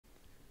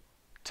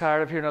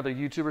Tired of hearing other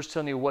YouTubers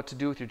telling you what to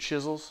do with your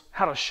chisels?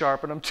 How to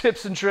sharpen them,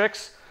 tips and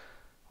tricks?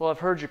 Well, I've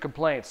heard your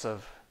complaints.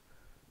 I've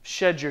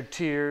shed your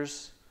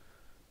tears,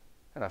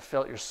 and I've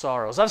felt your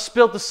sorrows. I've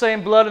spilt the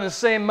same blood in the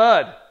same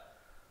mud.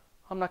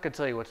 I'm not going to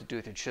tell you what to do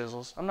with your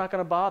chisels. I'm not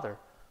going to bother.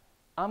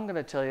 I'm going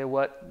to tell you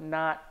what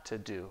not to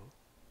do.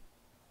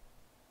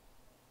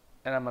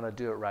 And I'm going to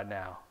do it right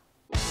now.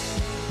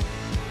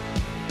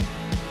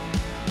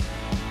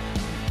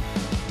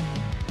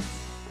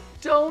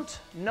 Don't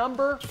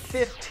number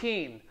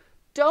 15.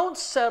 Don't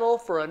settle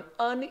for an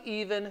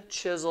uneven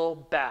chisel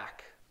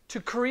back. To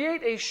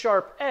create a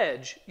sharp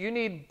edge, you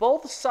need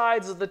both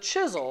sides of the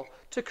chisel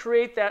to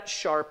create that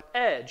sharp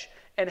edge.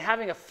 And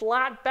having a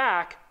flat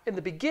back in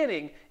the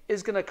beginning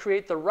is going to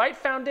create the right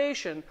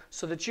foundation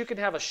so that you can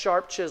have a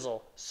sharp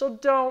chisel. So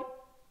don't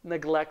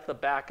neglect the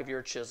back of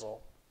your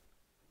chisel.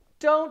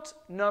 Don't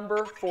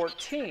number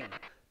 14.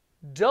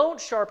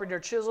 Don't sharpen your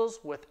chisels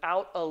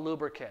without a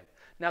lubricant.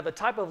 Now, the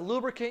type of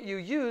lubricant you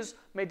use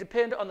may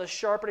depend on the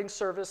sharpening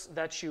surface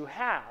that you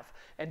have,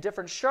 and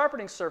different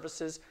sharpening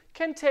surfaces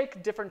can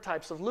take different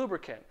types of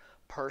lubricant.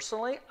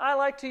 Personally, I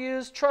like to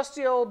use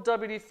trusty old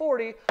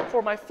WD-40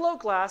 for my float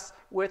glass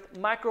with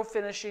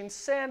micro-finishing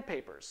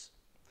sandpapers.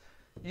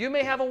 You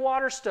may have a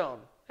water stone,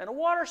 and a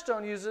water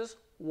stone uses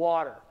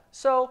water.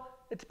 So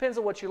it depends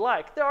on what you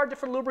like. There are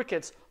different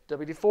lubricants.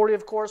 WD-40,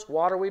 of course,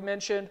 water we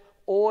mentioned,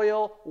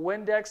 oil,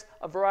 Windex,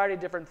 a variety of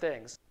different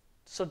things.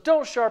 So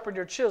don't sharpen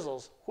your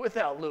chisels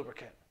without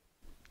lubricant.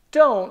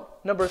 Don't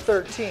number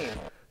 13.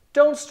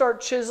 Don't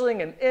start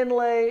chiseling an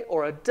inlay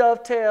or a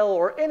dovetail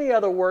or any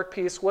other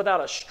workpiece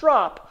without a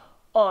strop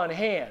on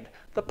hand.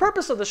 The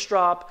purpose of the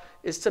strop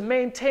is to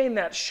maintain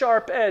that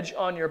sharp edge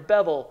on your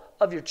bevel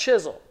of your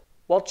chisel.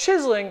 While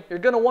chiseling, you're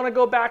going to want to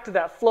go back to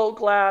that float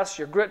glass,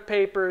 your grit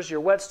papers,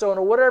 your whetstone,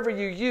 or whatever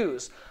you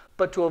use.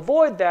 But to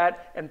avoid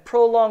that and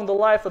prolong the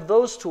life of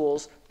those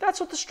tools,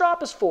 that's what the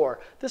strop is for.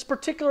 This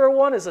particular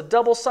one is a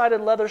double-sided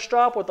leather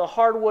strop with a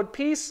hardwood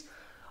piece.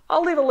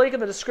 I'll leave a link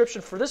in the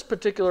description for this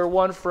particular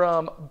one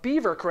from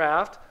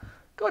Beavercraft.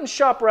 Go ahead and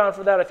shop around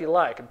for that if you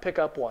like and pick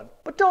up one.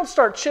 But don't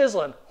start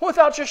chiseling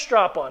without your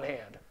strop on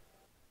hand.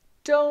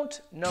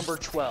 Don't number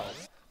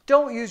 12.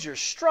 Don't use your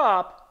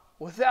strop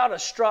without a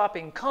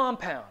stropping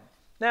compound.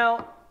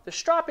 Now, the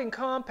stropping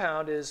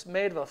compound is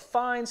made of a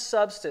fine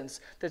substance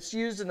that's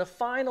used in the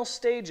final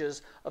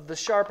stages of the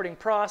sharpening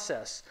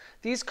process.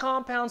 These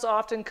compounds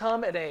often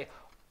come in a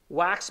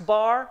wax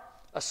bar,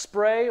 a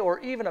spray, or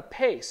even a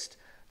paste.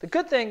 The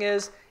good thing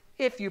is,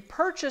 if you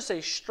purchase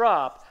a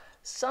strop,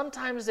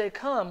 sometimes they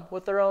come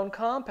with their own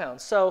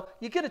compound, so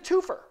you get a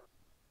twofer.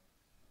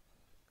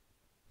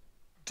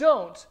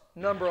 Don't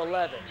number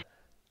 11.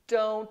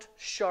 Don't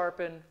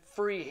sharpen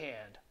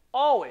freehand.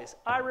 Always,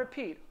 I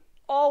repeat,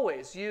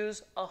 always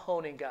use a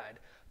honing guide.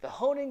 The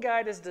honing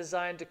guide is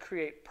designed to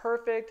create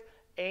perfect,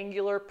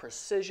 angular,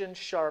 precision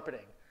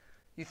sharpening.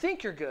 You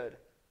think you're good,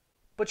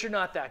 but you're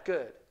not that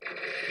good.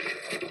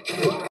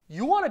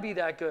 You want to be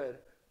that good,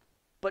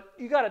 but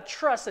you got to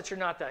trust that you're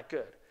not that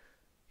good.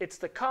 It's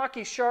the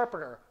cocky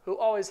sharpener who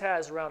always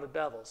has rounded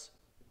bevels.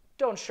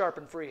 Don't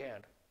sharpen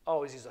freehand.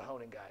 Always use a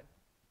honing guide.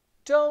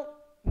 Don't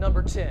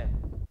number 10.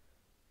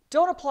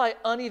 Don't apply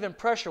uneven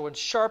pressure when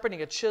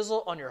sharpening a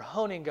chisel on your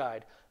honing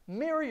guide.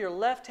 Mirror your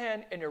left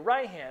hand and your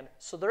right hand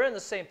so they're in the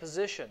same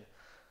position.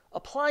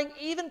 Applying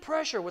even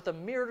pressure with a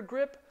mirrored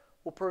grip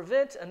will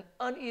prevent an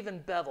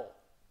uneven bevel.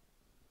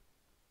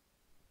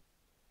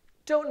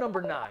 Don't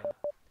number 9.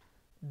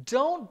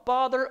 Don't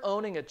bother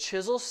owning a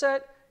chisel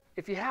set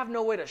if you have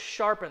no way to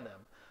sharpen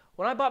them.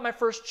 When I bought my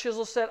first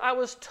chisel set, I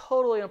was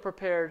totally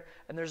unprepared,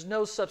 and there's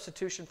no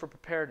substitution for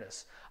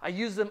preparedness. I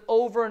used them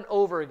over and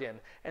over again,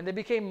 and they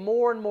became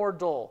more and more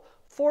dull.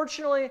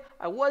 Fortunately,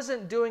 I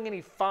wasn't doing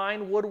any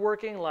fine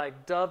woodworking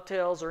like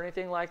dovetails or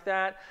anything like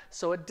that,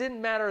 so it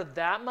didn't matter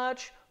that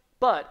much,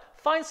 but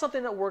find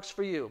something that works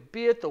for you,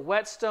 be it the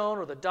whetstone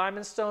or the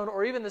diamond stone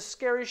or even the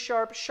scary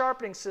sharp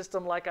sharpening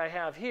system like I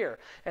have here.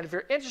 And if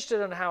you're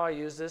interested in how I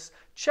use this,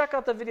 check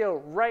out the video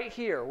right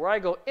here where I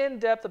go in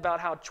depth about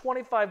how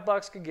 25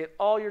 bucks can get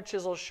all your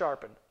chisels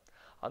sharpened.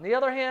 On the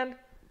other hand,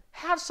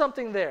 have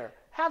something there,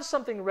 have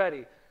something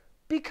ready.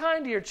 Be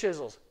kind to your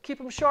chisels, keep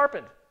them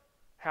sharpened.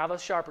 Have a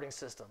sharpening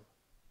system.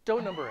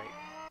 Don't number 8.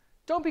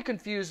 Don't be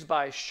confused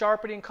by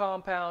sharpening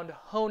compound,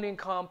 honing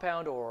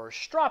compound, or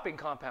stropping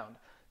compound.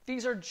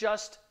 These are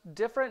just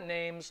different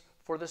names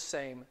for the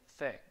same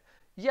thing.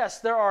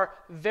 Yes, there are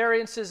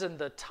variances in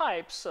the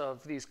types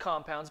of these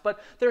compounds,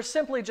 but they're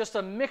simply just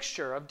a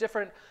mixture of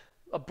different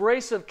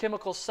abrasive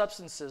chemical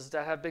substances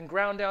that have been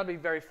ground down to be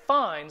very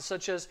fine,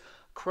 such as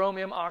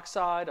chromium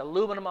oxide,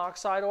 aluminum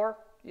oxide, or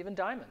even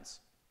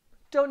diamonds.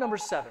 Don't number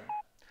 7.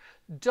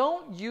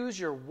 Don't use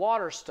your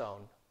water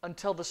stone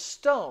until the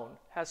stone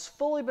has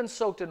fully been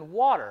soaked in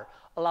water,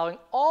 allowing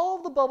all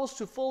of the bubbles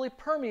to fully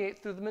permeate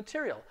through the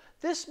material.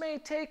 This may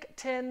take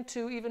 10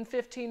 to even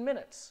 15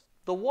 minutes.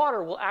 The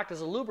water will act as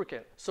a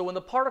lubricant, so when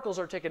the particles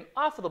are taken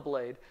off of the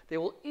blade, they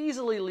will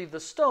easily leave the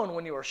stone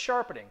when you are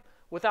sharpening.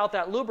 Without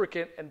that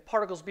lubricant and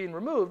particles being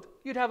removed,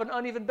 you'd have an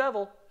uneven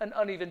bevel, an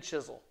uneven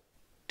chisel.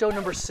 Dote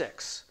number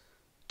 6,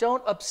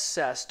 don't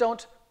obsess.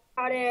 Don't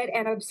about it,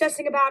 and I'm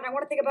obsessing about it, and I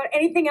want to think about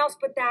anything else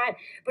but that,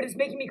 but it's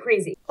making me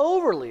crazy.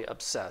 overly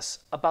obsess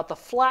about the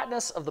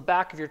flatness of the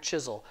back of your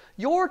chisel.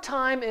 Your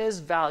time is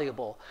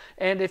valuable,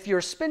 and if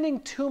you're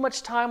spending too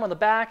much time on the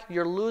back,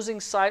 you're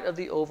losing sight of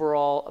the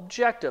overall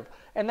objective,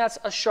 and that's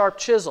a sharp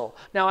chisel.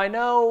 Now, I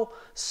know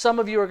some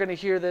of you are going to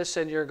hear this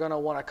and you're going to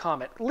want to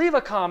comment. Leave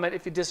a comment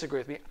if you disagree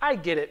with me. I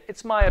get it.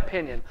 It's my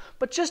opinion.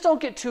 But just don't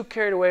get too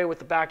carried away with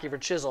the back of your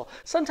chisel.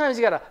 Sometimes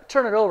you got to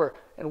turn it over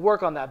and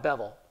work on that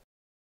bevel.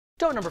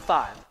 Dote number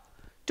 5,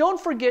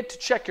 don't forget to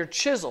check your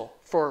chisel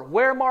for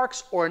wear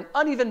marks or an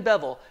uneven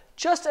bevel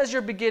just as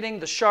you're beginning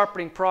the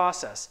sharpening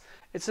process.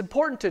 It's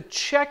important to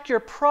check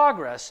your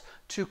progress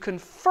to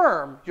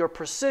confirm your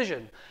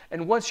precision.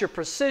 And once your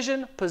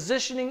precision,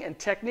 positioning, and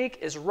technique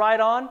is right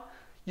on,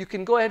 you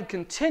can go ahead and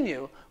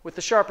continue with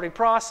the sharpening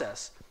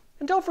process.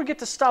 And don't forget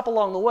to stop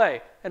along the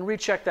way and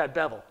recheck that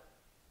bevel.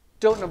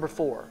 Dote number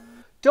 4,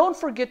 don't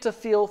forget to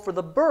feel for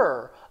the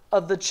burr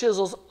of the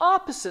chisel's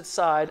opposite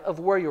side of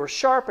where you're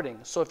sharpening.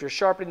 So if you're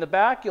sharpening the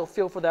back, you'll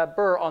feel for that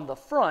burr on the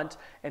front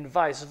and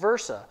vice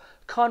versa.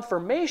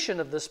 Confirmation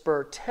of this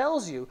burr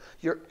tells you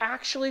you're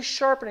actually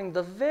sharpening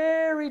the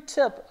very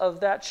tip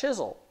of that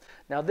chisel.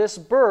 Now this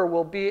burr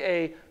will be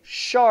a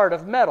shard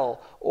of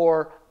metal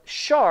or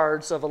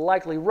shards of a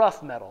likely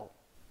rough metal.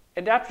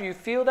 And after you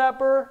feel that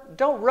burr,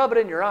 don't rub it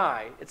in your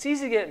eye. It's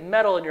easy to get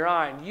metal in your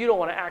eye and you don't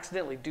want to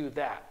accidentally do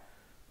that.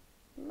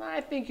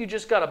 I think you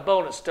just got a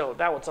bonus dote.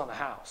 That one's on the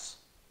house.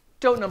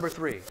 Dote number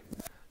 3,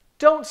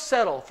 don't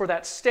settle for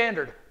that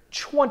standard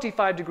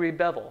 25-degree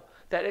bevel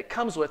that it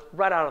comes with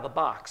right out of the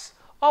box.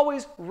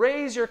 Always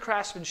raise your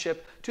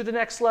craftsmanship to the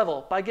next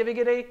level by giving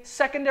it a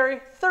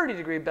secondary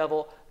 30-degree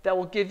bevel that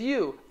will give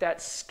you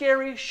that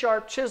scary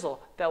sharp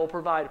chisel that will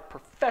provide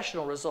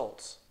professional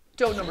results.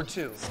 Dote number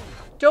 2,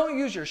 don't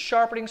use your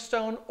sharpening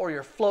stone or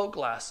your float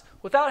glass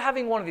without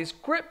having one of these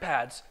grip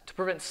pads to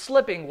prevent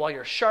slipping while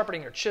you're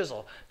sharpening your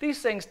chisel.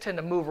 These things tend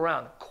to move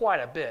around quite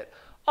a bit.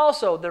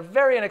 Also, they're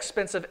very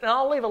inexpensive, and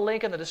I'll leave a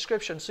link in the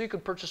description so you can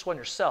purchase one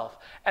yourself.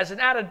 As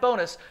an added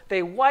bonus,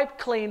 they wipe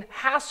clean,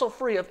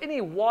 hassle-free of any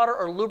water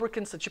or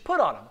lubricants that you put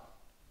on them.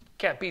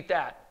 Can't beat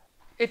that.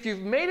 If you've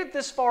made it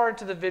this far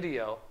into the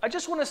video, I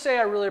just want to say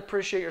I really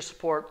appreciate your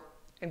support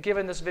in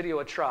giving this video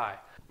a try.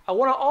 I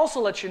want to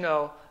also let you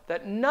know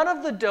that none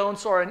of the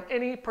don'ts are in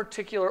any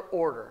particular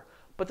order.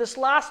 But this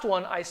last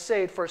one I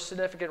saved for a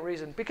significant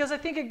reason because I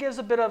think it gives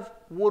a bit of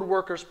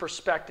woodworker's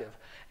perspective.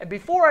 And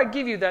before I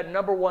give you that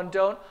number 1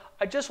 don't,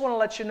 I just want to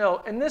let you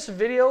know in this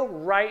video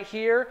right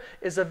here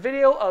is a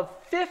video of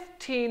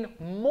 15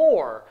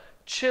 more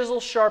chisel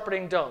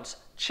sharpening don'ts.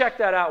 Check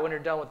that out when you're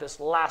done with this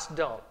last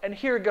don't. And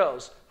here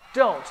goes.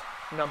 Don't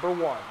number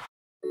 1.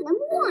 Number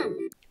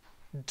 1.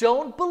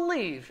 Don't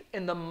believe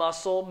in the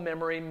muscle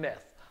memory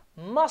myth.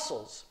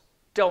 Muscles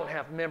don't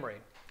have memory.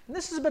 And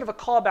this is a bit of a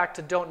callback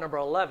to don't number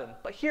 11,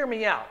 but hear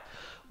me out.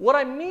 What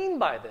I mean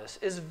by this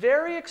is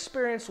very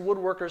experienced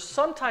woodworkers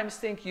sometimes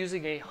think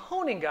using a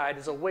honing guide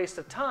is a waste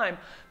of time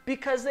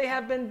because they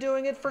have been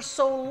doing it for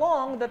so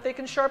long that they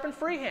can sharpen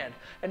freehand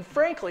and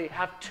frankly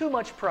have too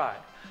much pride.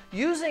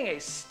 Using a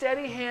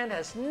steady hand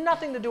has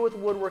nothing to do with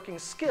woodworking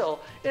skill.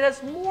 It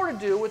has more to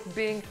do with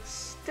being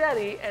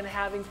steady and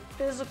having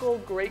physical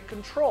great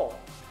control,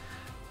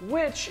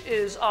 which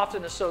is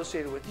often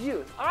associated with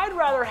youth. I'd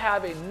rather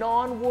have a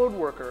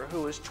non-woodworker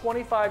who is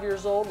 25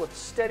 years old with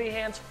steady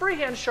hands,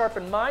 freehand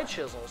sharpen my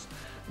chisels,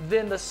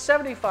 than the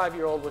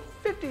 75-year-old with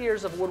 50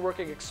 years of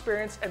woodworking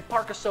experience and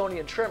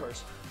Parkinsonian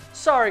trimmers.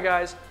 Sorry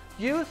guys,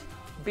 youth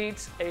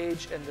beats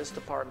age in this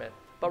department.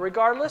 But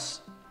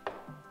regardless,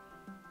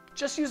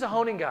 just use a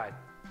honing guide.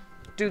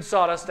 Dude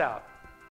Sawdust out.